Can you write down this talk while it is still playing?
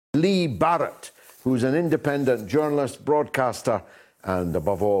Lee Barrett, who's an independent journalist, broadcaster, and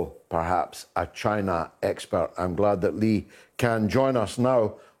above all, perhaps a China expert. I'm glad that Lee can join us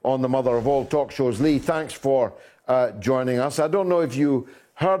now on the mother of all talk shows. Lee, thanks for joining us. I don't know if you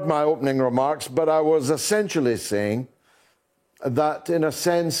heard my opening remarks, but I was essentially saying that, in a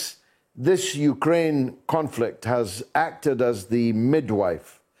sense, this Ukraine conflict has acted as the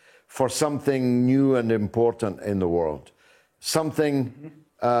midwife for something new and important in the world, something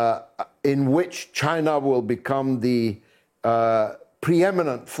in which China will become the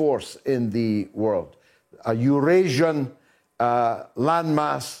preeminent force in the world. A Eurasian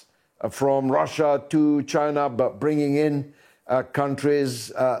landmass from Russia to China, but bringing in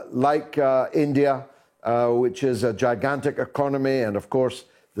countries like India, which is a gigantic economy and, of course,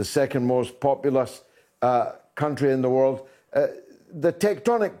 the second most populous country in the world. The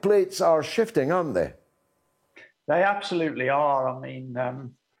tectonic plates are shifting, aren't they? They absolutely are. I mean,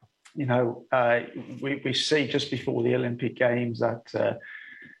 we see just before the Olympic Games that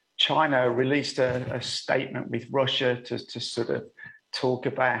China released a statement with Russia to sort of talk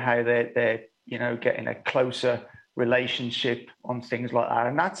about how they're getting a closer relationship on things like that,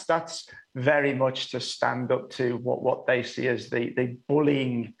 and that's very much to stand up to what they see as the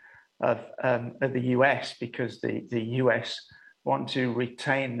bullying of the US, because the US want to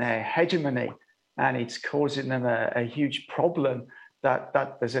retain their hegemony, and it's causing them a huge problem that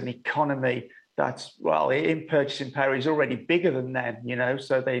there's an economy that's, well, in purchasing power is already bigger than them,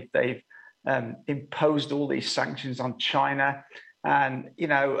 so they've imposed all these sanctions on China. And,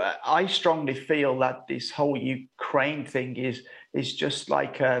 I strongly feel that this whole Ukraine thing is just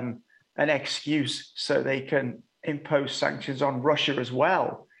like an excuse so they can impose sanctions on Russia as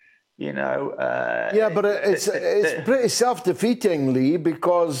well. Yeah, but it's pretty self-defeating, Lee,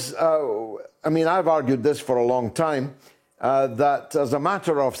 because, I've argued this for a long time, that as a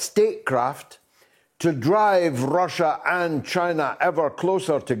matter of statecraft, to drive Russia and China ever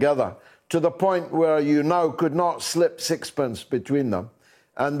closer together, to the point where you now could not slip sixpence between them,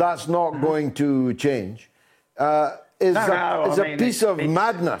 and that's not going to change, is a piece of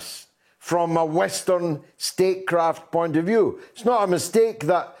madness from a Western statecraft point of view. It's not a mistake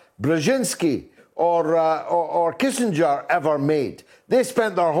that Brzezinski or Kissinger ever made. They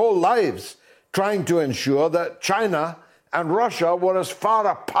spent their whole lives trying to ensure that China and Russia were as far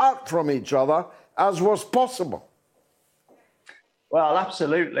apart from each other as was possible. Well,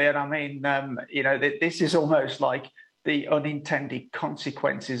 absolutely. And this is almost like the unintended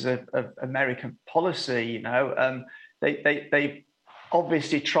consequences of American policy. They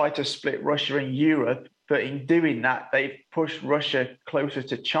obviously tried to split Russia and Europe, but in doing that, they've pushed Russia closer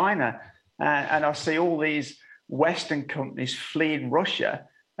to China. And I see all these Western companies fleeing Russia,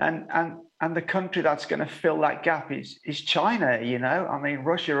 and the country that's going to fill that gap is China.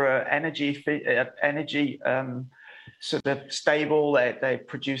 Russia are energy sort of stable. They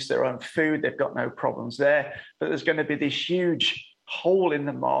produce their own food. They've got no problems there. But there's going to be this huge hole in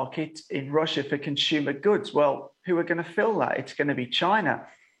the market in Russia for consumer goods. Well, who are going to fill that? It's going to be China.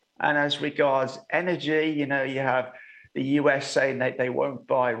 And as regards energy, you have the US saying that they won't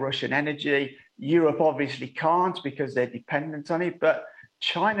buy Russian energy. Europe obviously can't because they're dependent on it. But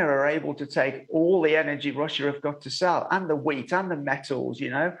China are able to take all the energy Russia have got to sell, and the wheat and the metals,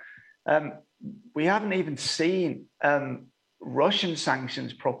 we haven't even seen Russian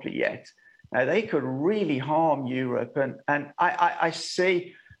sanctions properly yet. Now, they could really harm Europe. And I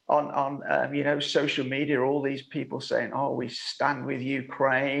see on social media all these people saying, oh, we stand with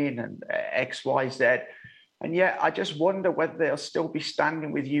Ukraine and X, Y, Z. And yet I just wonder whether they'll still be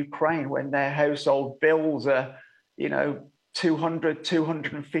standing with Ukraine when their household bills are, 200,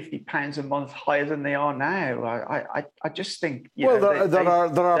 250 pounds a month higher than they are now. I just think there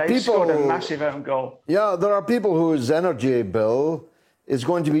are people scored a massive own goal. Yeah, there are people whose energy bill is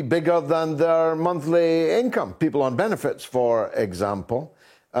going to be bigger than their monthly income. People on benefits, for example.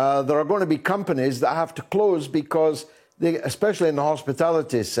 There are going to be companies that have to close because they, especially in the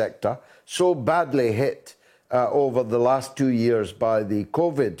hospitality sector, so badly hit over the last 2 years by the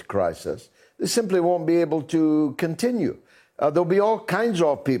COVID crisis, they simply won't be able to continue. There'll be all kinds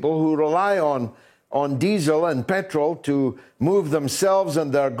of people who rely on diesel and petrol to move themselves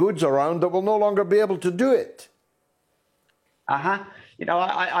and their goods around that will no longer be able to do it. I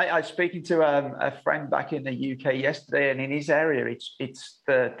was speaking to a friend back in the UK yesterday, and in his area, it's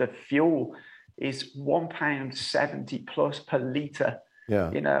the fuel is £1.70 plus per litre.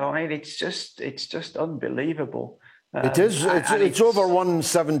 Yeah. It's just unbelievable. It is. It's over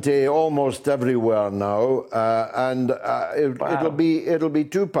 170 almost everywhere now, and it'll be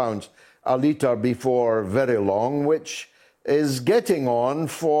 £2 a litre before very long, which is getting on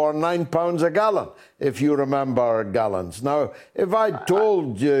for £9 a gallon, if you remember gallons. Now, if I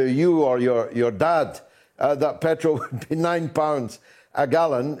told you or your dad that petrol would be £9 a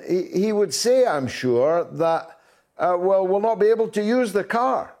gallon, he would say, I'm sure, that, well, we'll not be able to use the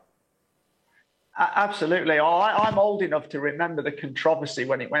car. Absolutely. I'm old enough to remember the controversy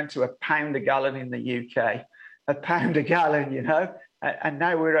when it went to £1 a gallon in the UK. £1 a gallon, you know, and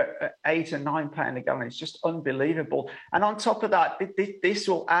now we're at £8 or £9 a gallon. It's just unbelievable. And on top of that, this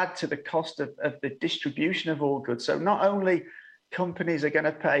will add to the cost of the distribution of all goods. So not only companies are going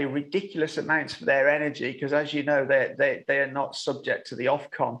to pay ridiculous amounts for their energy, because as you know, they are not subject to the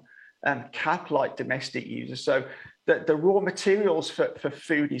Ofcom cap like domestic users. So the raw materials for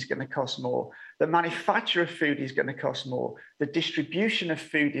food is going to cost more. The manufacture of food is going to cost more. The distribution of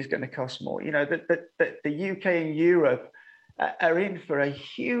food is going to cost more. You know, the UK and Europe are in for a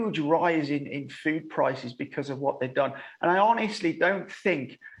huge rise in food prices because of what they've done. And I honestly don't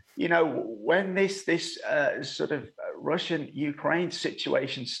think, you know, when this sort of Russian-Ukraine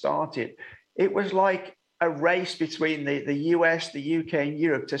situation started, it was like a race between the US, the UK, and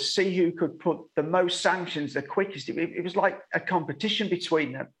Europe to see who could put the most sanctions the quickest. It was like a competition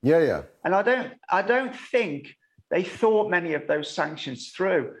between them. Yeah. And I don't think they thought many of those sanctions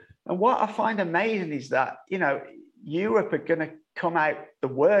through. And what I find amazing is that, you know, Europe are going to come out the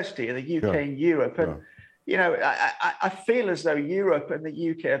worst here, the UK and Europe. And you know, I feel as though Europe and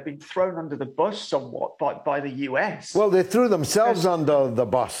the UK have been thrown under the bus somewhat by the US. Well, they threw themselves under the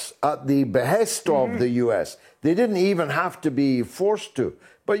bus at the behest of the US. They didn't even have to be forced to.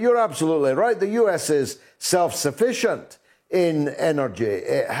 But you're absolutely right. The US is self-sufficient in energy.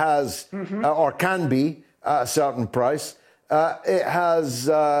 It has, or can be, at a certain price. It has,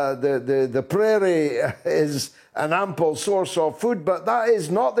 the prairie is an ample source of food, but that is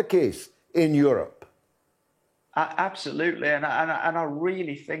not the case in Europe. Absolutely, and I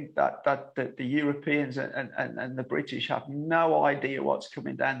really think that the Europeans and the British have no idea what's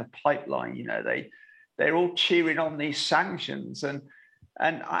coming down the pipeline. You know, they're all cheering on these sanctions, and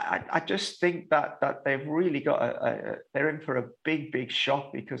I just think that they've really got they're in for a big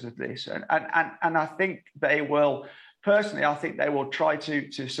shock because of this, and I think they will. Personally, I think they will try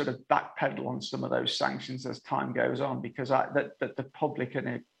to sort of backpedal on some of those sanctions as time goes on, because the public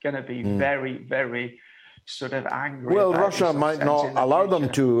are going to be very sort of angry. Well, Russia might not allow them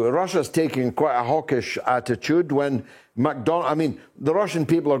to. Russia's taking quite a hawkish attitude when I mean, the Russian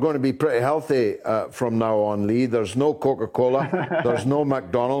people are going to be pretty healthy from now on, Lee. There's no Coca-Cola, there's no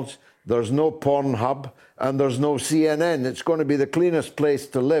McDonald's, there's no Pornhub, and there's no CNN. It's going to be the cleanest place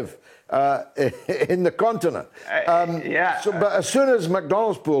to live in the continent. But as soon as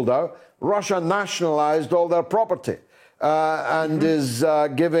McDonald's pulled out, Russia nationalized all their property and is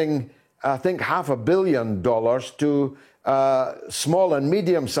giving, I think, $500 million to small and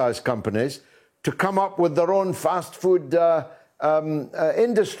medium-sized companies to come up with their own fast food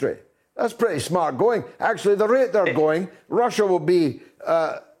industry. That's pretty smart going. Actually, the rate they're going, Russia will be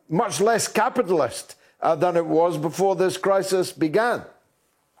much less capitalist than it was before this crisis began.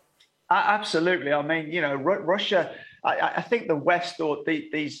 Absolutely. I mean, you know, Russia, I think the West thought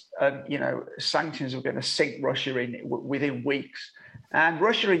these, you know, sanctions were going to sink Russia within weeks. And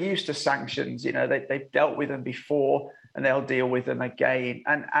Russia are used to sanctions. You know, they've dealt with them before, and they'll deal with them again.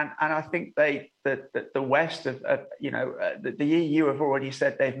 And I think the West, you know, the EU have already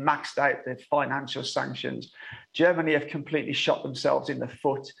said they've maxed out their financial sanctions. Germany have completely shot themselves in the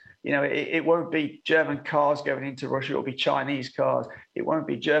foot. You know, it won't be German cars going into Russia. It'll be Chinese cars. It won't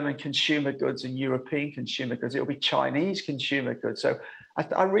be German consumer goods and European consumer goods. It'll be Chinese consumer goods. So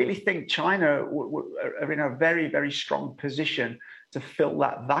I really think China are in a very strong position to fill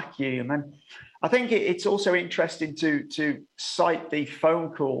that vacuum. And I think it's also interesting to cite the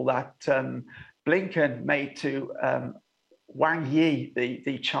phone call that Blinken made to Wang Yi,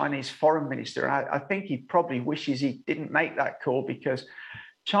 the Chinese foreign minister. I think he probably wishes he didn't make that call, because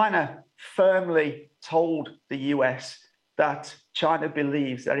China firmly told the US that China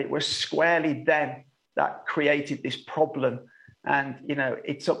believes that it was squarely them that created this problem. And, you know,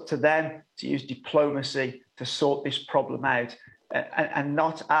 it's up to them to use diplomacy to sort this problem out and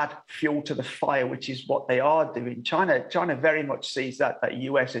not add fuel to the fire, which is what they are doing. China very much sees that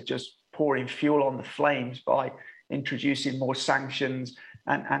US are just pouring fuel on the flames by introducing more sanctions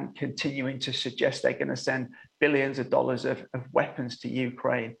and continuing to suggest they're going to send billions of dollars of weapons to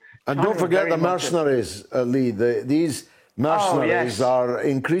Ukraine. And don't forget the mercenaries, Lee. These mercenaries are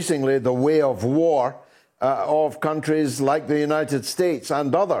increasingly the way of war of countries like the United States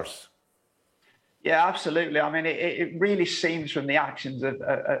and others. Yeah, absolutely. I mean, it really seems from the actions of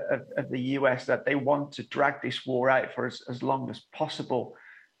the US that they want to drag this war out for as long as possible.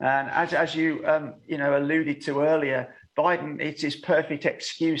 And as you alluded to earlier, Biden, it's his perfect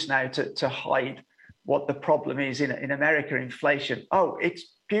excuse now to hide what the problem is in America, inflation. Oh, it's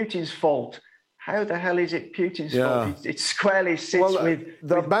Putin's fault. How the hell is it Putin's fault? It squarely sits with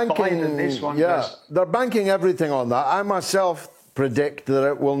Biden, this one. Yeah, they're banking everything on that. I myself predict that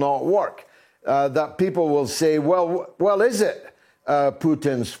it will not work. That people will say, well, is it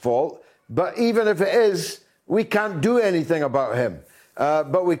Putin's fault? But even if it is, we can't do anything about him.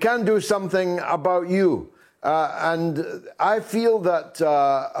 But we can do something about you. And I feel that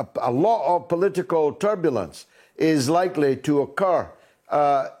a lot of political turbulence is likely to occur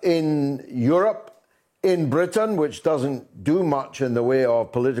in Europe, in Britain, which doesn't do much in the way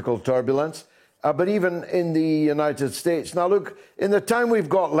of political turbulence, but even in the United States. Now, look, in the time we've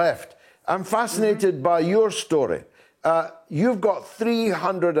got left, I'm fascinated by your story. You've got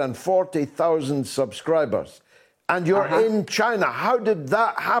 340,000 subscribers, and you're in China. How did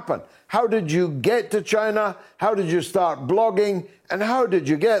that happen? How did you get to China? How did you start blogging? And how did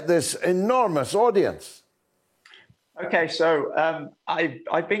you get this enormous audience? Okay, so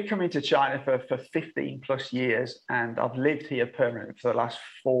I've been coming to China for 15 plus years, and I've lived here permanently for the last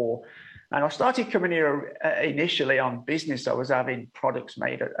 4. And I started coming here initially on business. I was having products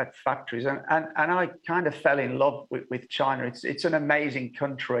made at factories, and I kind of fell in love with China. It's an amazing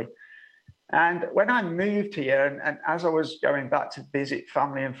country. And when I moved here, and as I was going back to visit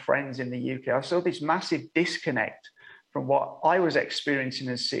family and friends in the UK, I saw this massive disconnect from what I was experiencing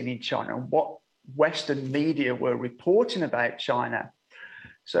and seeing in China and what Western media were reporting about China.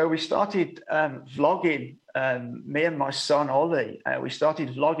 So we started vlogging, me and my son, Ollie, we started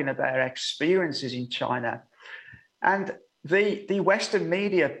vlogging about our experiences in China. And the Western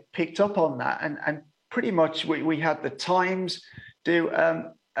media picked up on that. And pretty much we had the Times do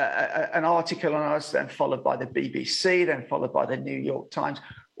an article on us, then followed by the BBC, then followed by the New York Times,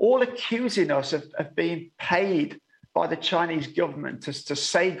 all accusing us of being paid by the Chinese government to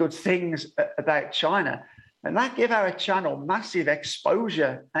say good things about China. And that gave our channel massive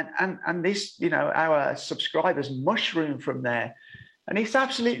exposure, and this, our subscribers mushroom from there. And it's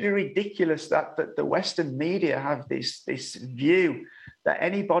absolutely ridiculous that the Western media have this view that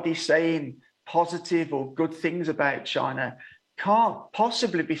anybody saying positive or good things about China can't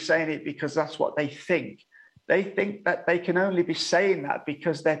possibly be saying it because that's what they think. They think that they can only be saying that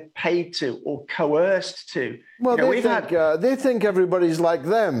because they're paid to or coerced to. Well, they think everybody's like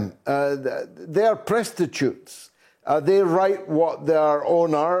them. They're prostitutes. They write what their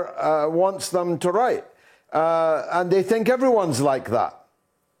owner wants them to write. And they think everyone's like that.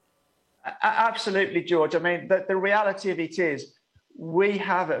 Absolutely, George. I mean, the reality of it is we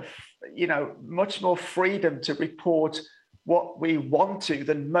have much more freedom to report what we want to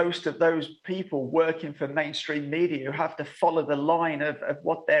than most of those people working for mainstream media who have to follow the line of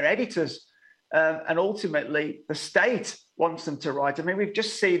what their editors and ultimately the state wants them to write. I mean, we've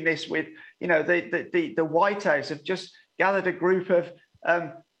just seen this with, the White House have just gathered a group of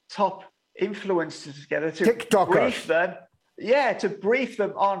top influencers together to brief them. Yeah, to brief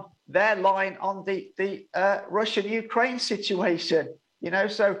them on their line on the Russian-Ukraine situation,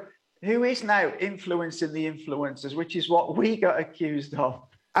 so who is now influencing the influencers, which is what we got accused of.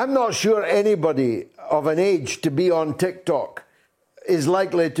 I'm not sure anybody of an age to be on TikTok is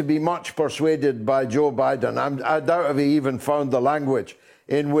likely to be much persuaded by Joe Biden. I doubt if he even found the language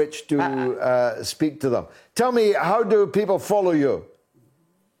in which to speak to them. Tell me, how do people follow you?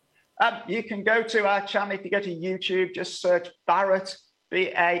 You can go to our channel. If you go to YouTube, just search Barrett,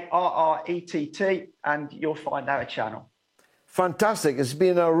 Barrett, and you'll find our channel. Fantastic. It's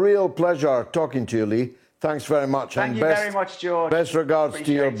been a real pleasure talking to you, Lee. Thanks very much. Thank you very much, George. Best regards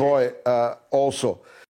to your boy also.